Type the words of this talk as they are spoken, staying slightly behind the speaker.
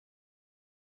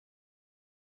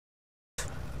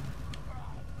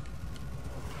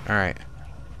Alright.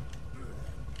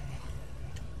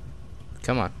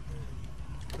 Come on.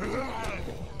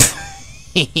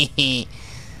 Oh,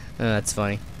 that's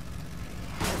funny.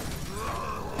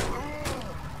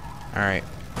 Alright.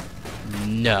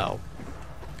 No.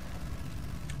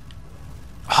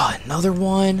 Oh, another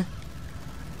one?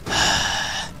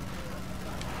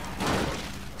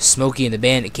 Smokey and the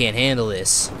Bandit can't handle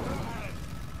this.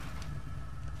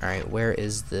 Alright, where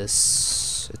is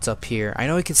this? It's up here. I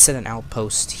know I could set an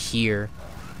outpost here.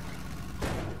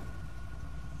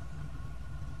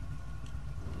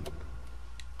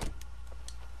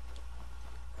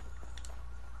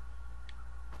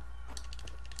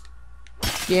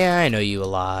 Yeah, I know you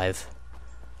alive.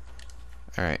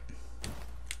 Alright.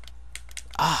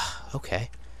 Ah, okay.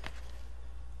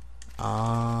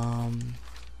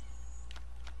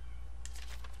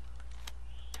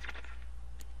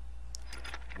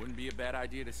 Wouldn't be a bad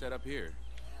idea to set up here.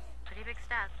 Pretty big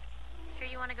step. Sure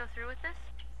you want to go through with this?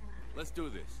 Let's do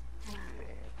this.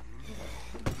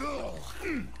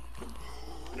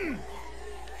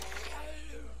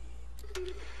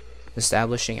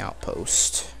 Establishing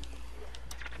outpost.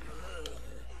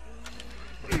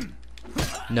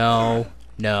 No.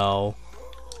 No.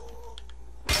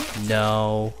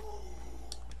 No.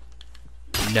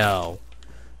 No.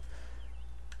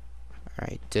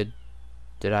 Alright, did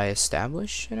I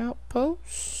establish an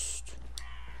outpost?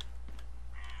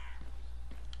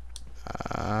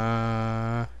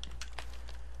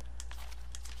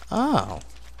 Oh.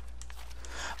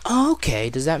 Okay,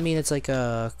 does that mean it's like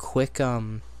a quick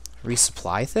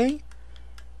resupply thing?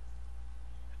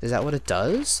 Is that what it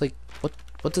does? Like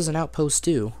what does an outpost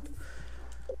do?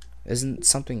 Isn't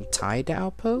something tied to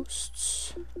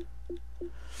outposts?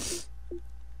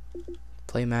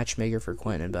 Play matchmaker for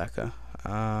Quentin and Becca.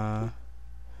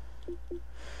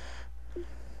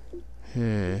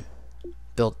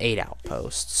 Build 8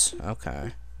 outposts.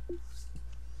 Okay.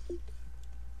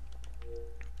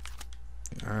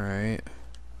 Alright.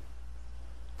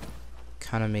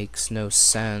 Kind of makes no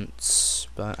sense,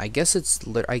 but I guess it's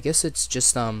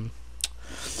just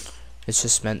it's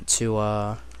just meant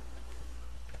to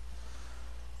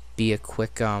be a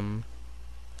quick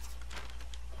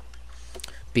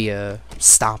be a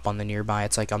stop on the nearby.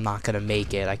 It's like I'm not gonna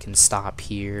make it, I can stop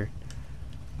here.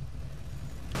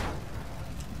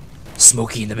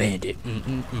 Smokey and the Bandit.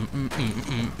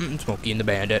 Smokey and the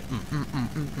Bandit.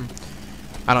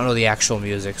 I don't know the actual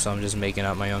music, so I'm just making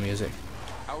up my own music.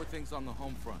 How are things on the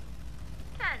home front?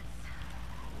 Tense.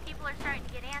 People are starting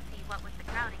to get antsy, what with the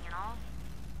crowding and all.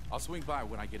 I'll swing by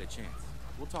when I get a chance.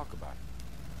 We'll talk about it.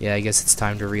 Yeah, I guess it's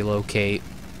time to relocate.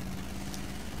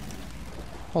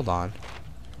 Hold on.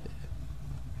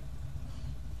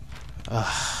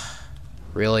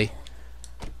 Really?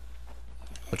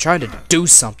 I'm trying to do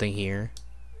something here.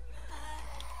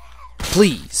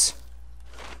 Please.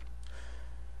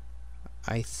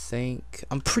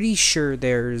 I'm pretty sure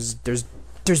there's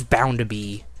bound to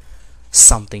be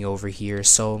something over here,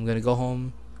 so I'm gonna go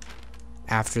home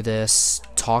after this,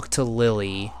 talk to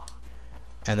Lily,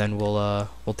 and then we'll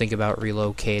think about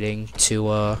relocating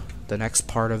to the next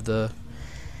part of the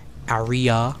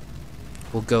area.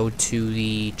 We'll go to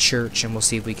the church and we'll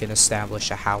see if we can establish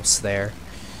a house there.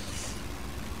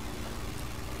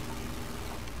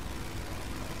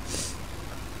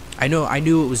 I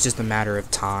knew it was just a matter of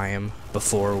time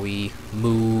before we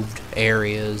moved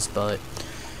areas, but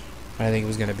I didn't think it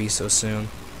was gonna be so soon.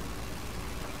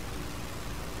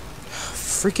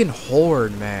 Freaking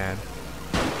horde, man.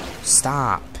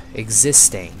 Stop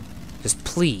existing. Just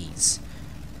please.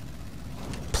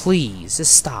 Please,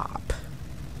 just stop.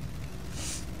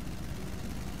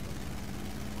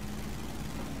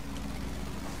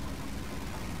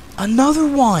 Another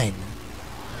one!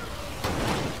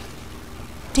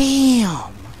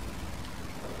 Damn!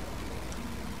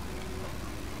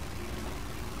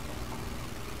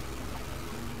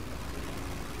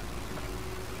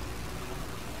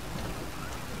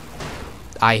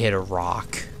 I hit a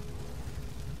rock.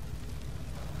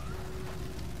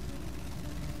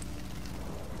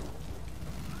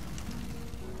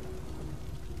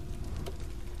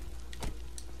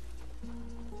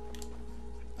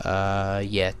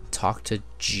 Yeah, talk to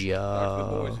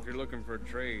Joe. Boys, if you're looking for a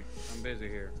trade, I'm busy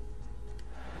here.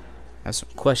 I have some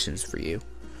questions for you.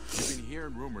 You've been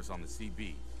hearing rumors on the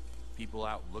CB. People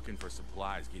out looking for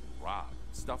supplies getting robbed.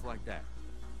 Stuff like that.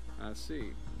 I see.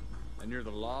 And you're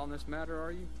the law on this matter,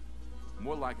 are you?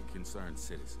 More like a concerned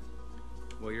citizen.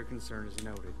 Well, your concern is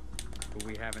noted. But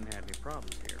we haven't had any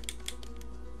problems here.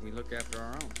 We look after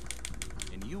our own.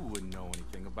 And you wouldn't know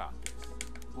anything about this,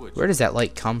 would you? Where does that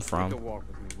light come Take from? a walk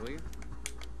with me, will you?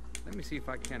 Let me see if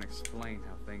I can explain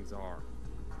how things are.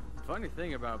 Funny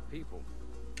thing about people,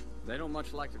 they don't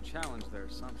much like to challenge their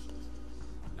assumptions.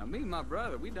 Now, me and my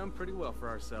brother, we done pretty well for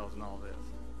ourselves in all this.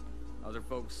 Other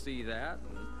folks see that,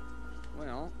 and,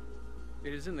 well,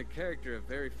 it is in the character of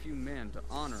very few men to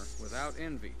honor, without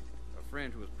envy, a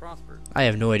friend who has prospered. I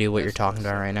have no idea what you're talking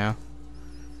about right now.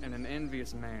 And an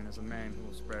envious man is a man who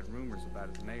will spread rumors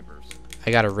about his neighbors.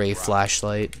 I got a ray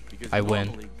flashlight. Because I win.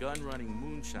 normally gun-running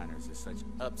moonshiners are such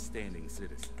upstanding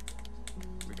citizens.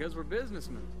 Because we're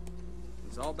businessmen.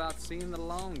 It's all about seeing the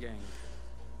long game.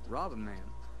 Rob a man,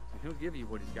 and he'll give you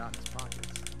what he's got in his pockets.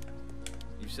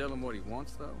 You sell him what he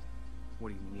wants, though,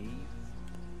 what he needs,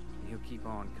 and he'll keep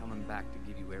on coming back to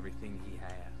give you everything he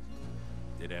has.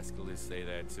 Did Aeschylus say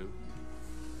that too?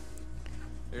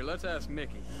 Here, let's ask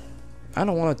Mickey. I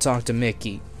don't want to talk to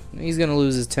Mickey. He's gonna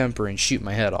lose his temper and shoot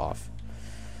my head off.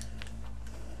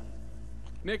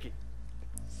 Mickey,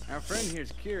 our friend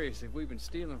here's curious if we've been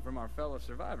stealing from our fellow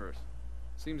survivors.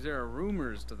 Seems there are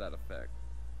rumors to that effect.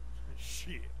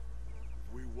 Shit.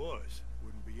 If we was,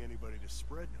 wouldn't be anybody to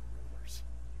spread no rumors.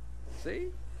 See?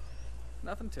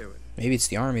 Nothing to it. Maybe it's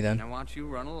the army then. Now why don't you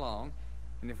run along,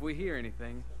 and if we hear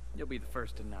anything, you'll be the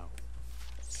first to know.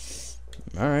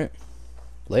 Alright.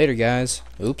 Later, guys.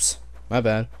 Oops. My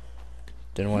bad.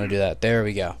 Didn't want to do that. There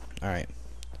we go. Alright.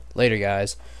 Later,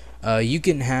 guys. You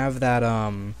can have that,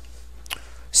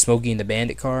 Smokey and the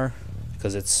Bandit car,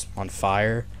 because it's on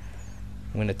fire.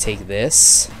 I'm gonna take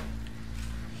this.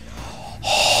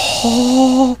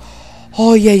 Oh,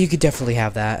 yeah, you could definitely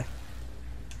have that.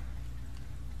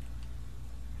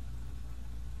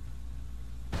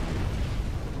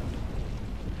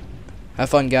 Have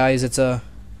fun, guys. It's a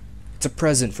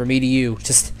present from me to you.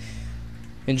 Just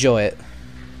enjoy it.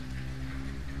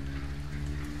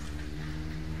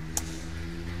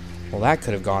 Well, that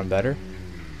could have gone better.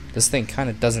 This thing kind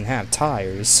of doesn't have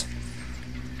tires.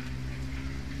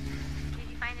 Did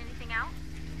you find anything out?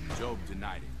 Job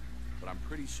denied it, but I'm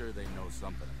pretty sure they know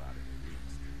something about it at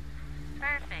least.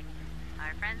 Perfect.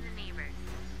 Our friends and neighbors.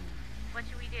 What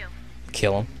should we do?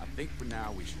 Kill him. I think for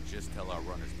now we should just tell our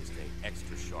runners to stay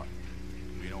extra sharp.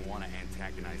 We don't want to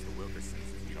antagonize the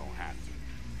Wilkersons if we don't have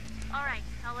to. All right,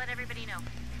 I'll let everybody know.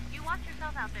 You watch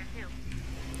yourself out there too.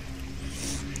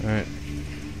 Alright.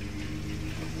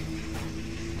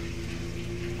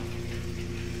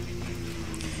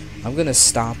 I'm gonna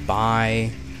stop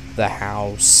by the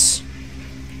house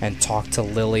and talk to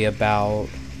Lily about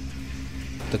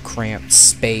the cramped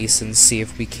space and see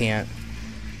if we can't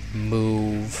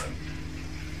move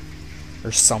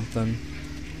or something.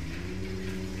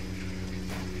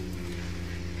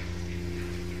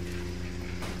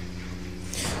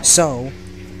 So,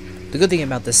 the good thing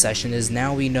about this session is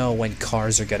now we know when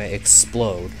cars are gonna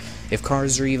explode. If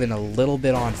cars are even a little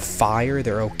bit on fire,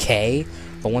 they're okay.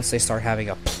 But once they start having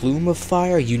a plume of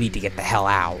fire, you need to get the hell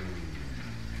out.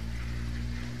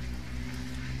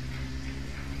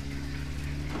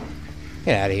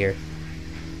 Get out of here.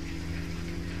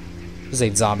 This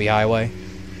ain't Zombie Highway.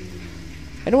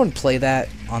 Anyone play that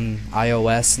on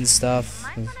iOS and stuff?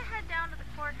 Might want to head down to the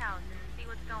courthouse and see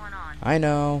what's going on. I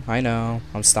know.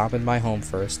 I'm stopping by home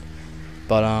first.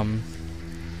 But,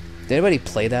 did anybody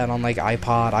play that on, like,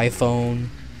 iPod, iPhone?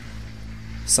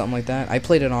 Something like that? I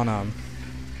played it on,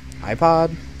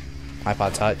 iPod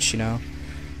Touch, you know.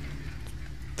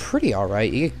 Pretty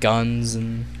alright. You get guns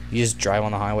and you just drive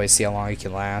on the highway, see how long you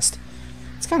can last.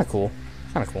 It's kinda cool.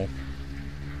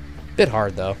 Bit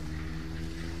hard though.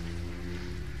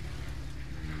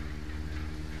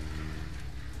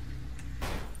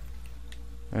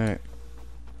 Alright.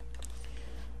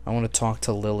 I want to talk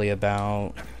to Lily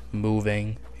about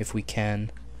moving if we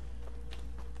can.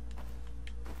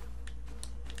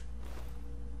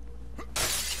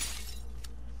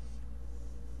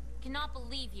 Cannot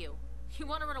believe you. You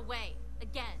want to run away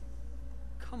again.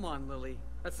 Come on, Lily.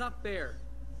 That's not fair.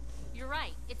 You're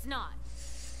right, it's not.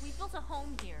 We built a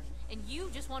home here, and you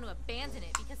just want to abandon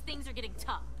it because things are getting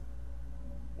tough.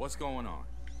 What's going on?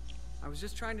 I was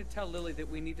just trying to tell Lily that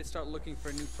we need to start looking for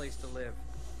a new place to live.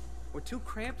 We're too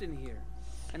cramped in here,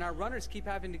 and our runners keep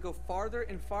having to go farther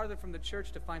and farther from the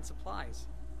church to find supplies.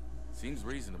 Seems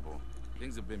reasonable.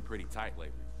 Things have been pretty tight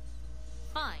lately.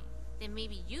 Fine, then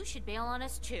maybe you should bail on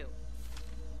us too.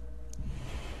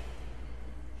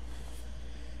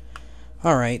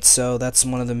 Alright, so that's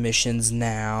one of the missions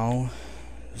now.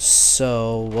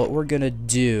 So, what we're gonna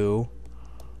do...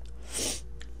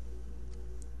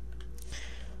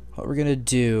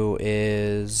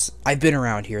 is... I've been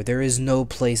around here. There is no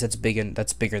place that's bigger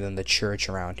than the church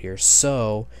around here.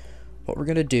 So, what we're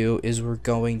gonna do is we're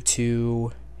going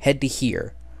to head to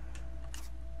here.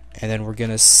 And then we're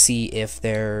gonna see if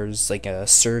there's, like, a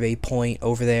survey point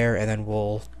over there, and then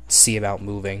we'll see about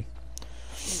moving.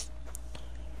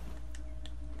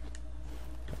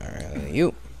 Alright,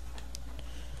 you.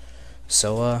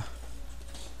 So,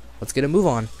 let's get a move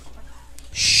on.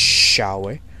 Shall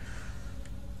we?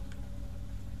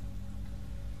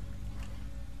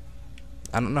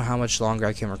 I don't know how much longer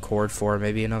I can record for.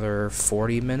 Maybe another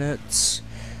 40 minutes.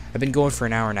 I've been going for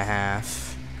an hour and a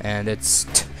half, and it's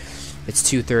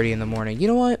 2:30 in the morning. You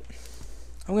know what?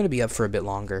 I'm gonna be up for a bit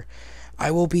longer.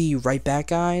 I will be right back,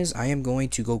 guys. I am going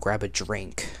to go grab a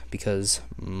drink because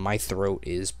my throat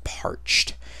is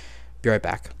parched. Be right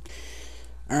back.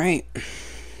 All right,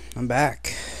 I'm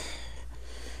back.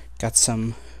 Got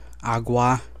some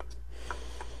agua.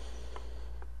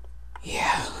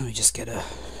 Yeah, let me just get a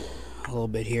little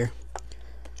bit here.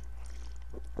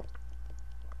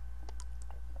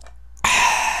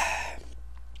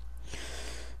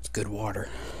 It's good water.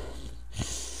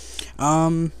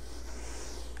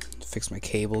 Fix my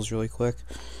cables really quick.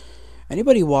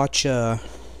 Anybody watch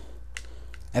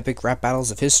Epic Rap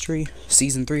Battles of History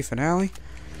Season 3 finale?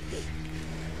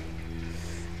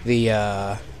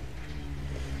 The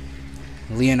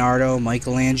Leonardo,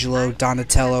 Michelangelo,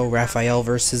 Donatello, Raphael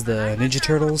versus the Ninja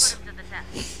Turtles.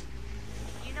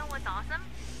 You know what's awesome?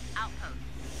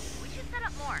 Outposts. We should set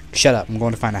up more. Shut up, I'm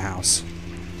going to find a house.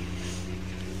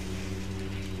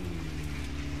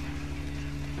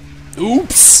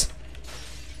 Oops!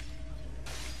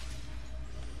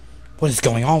 What is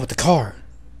going on with the car?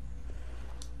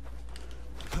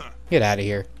 Get out of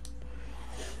here.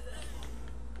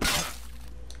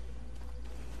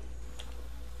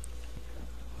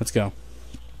 Let's go.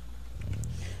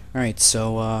 Alright,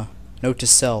 so, note to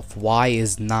self, Y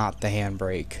is not the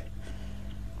handbrake.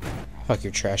 Fuck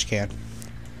your trash can.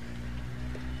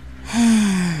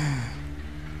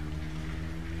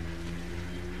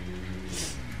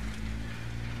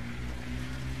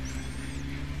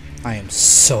 I am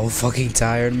so fucking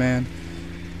tired, man.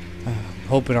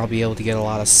 Hoping I'll be able to get a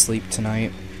lot of sleep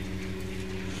tonight.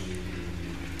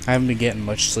 I haven't been getting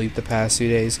much sleep the past few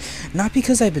days. Not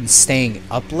because I've been staying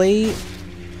up late.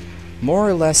 More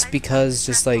or less because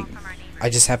just like, I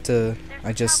just have to,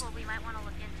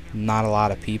 not a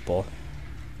lot of people.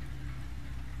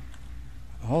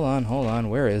 Hold on,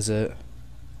 where is it?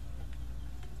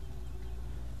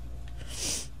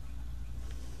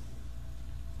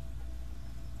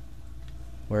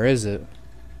 Where is it?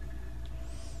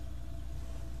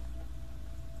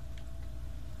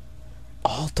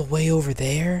 All the way over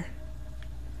there?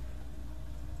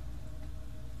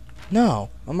 No,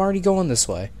 I'm already going this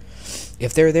way.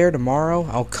 If they're there tomorrow,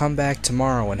 I'll come back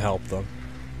tomorrow and help them.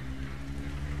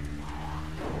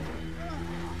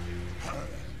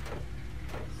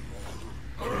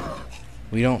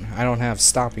 I don't have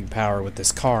stopping power with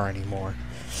this car anymore.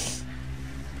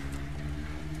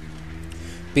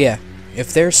 But yeah,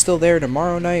 if they're still there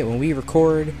tomorrow night when we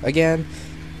record again,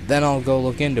 then I'll go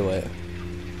look into it.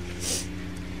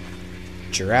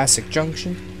 Jurassic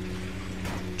Junction?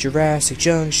 Jurassic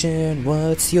Junction,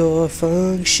 what's your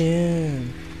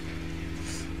function?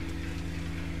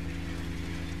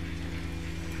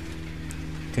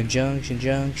 Conjunction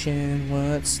Junction,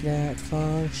 what's that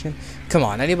function? Come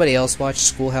on, anybody else watch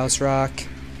Schoolhouse Rock?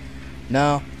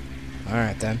 No?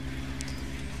 Alright then.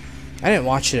 I didn't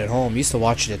watch it at home. I used to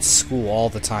watch it at school all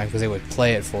the time because they would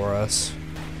play it for us.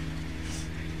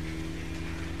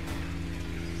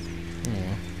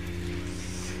 Yeah.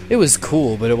 It was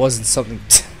cool, but it wasn't something...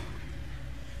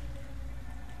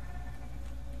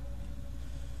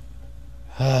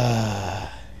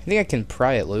 You think I can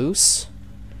pry it loose?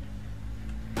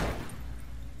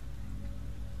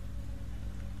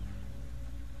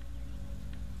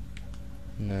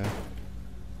 No.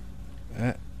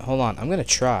 Hold on, I'm gonna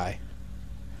try.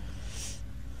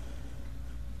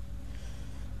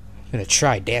 I'm gonna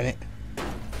try, damn it.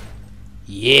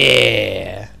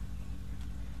 Yeah!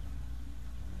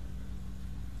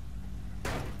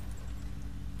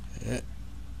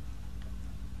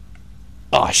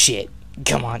 Oh shit,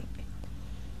 come on.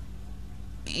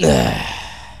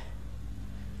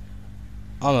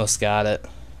 Almost got it.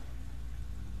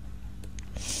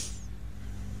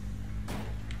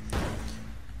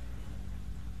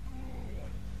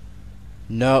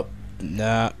 Nope.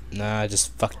 Nah, I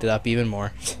just fucked it up even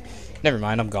more. Never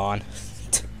mind, I'm gone.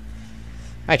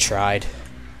 I tried.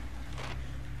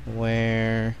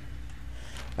 Where?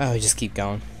 Oh, we just keep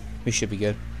going. We should be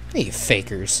good. Hey, you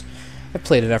fakers. I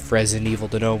played enough Resident Evil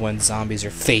to know when zombies are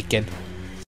faking.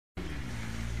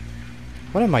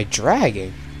 What am I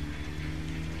dragging?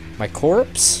 My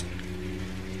corpse?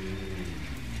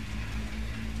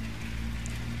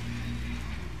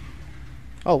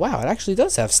 Oh wow, it actually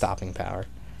does have stopping power.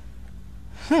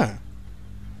 Huh.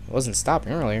 It wasn't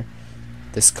stopping earlier.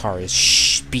 This car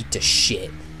is beat to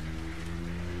shit.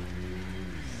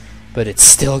 But it's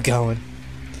still going.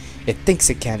 It thinks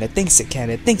it can, it thinks it can,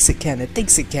 it thinks it can, it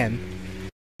thinks it can.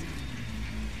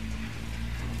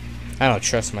 I don't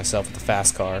trust myself with the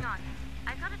fast car. Hang on.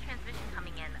 I got a transmission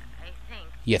coming in, I think.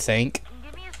 You think?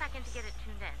 Give me a second to get it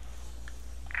tuned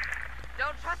in.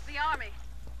 Don't trust the army.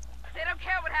 They don't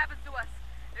care what happens to us.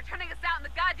 They're turning us out in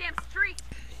the goddamn street.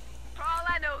 For all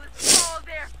I know, this is all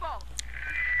their fault.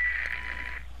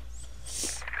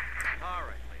 All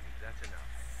right, ladies, that's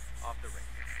enough. Off the radio.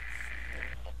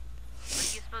 What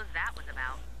do you suppose that was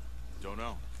about? Don't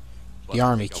know. The But I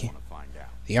army think I can't. wanna find out.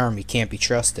 The army can't be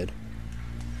trusted.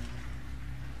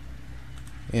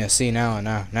 Yeah, see now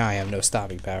I have no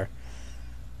stopping power.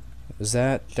 Is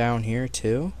that down here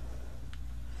too?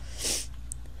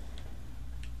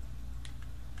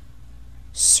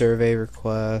 Survey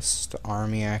request,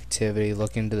 army activity,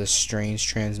 look into the strange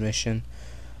transmission.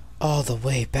 All the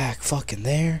way back fucking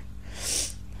there.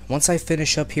 Once I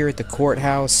finish up here at the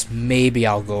courthouse, maybe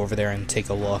I'll go over there and take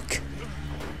a look.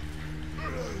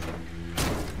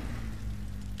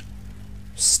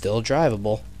 Still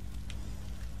drivable.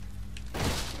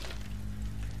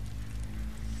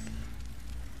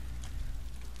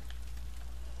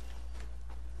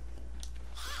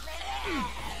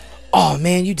 Oh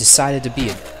man, you decided to be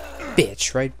a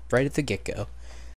bitch right at the get-go.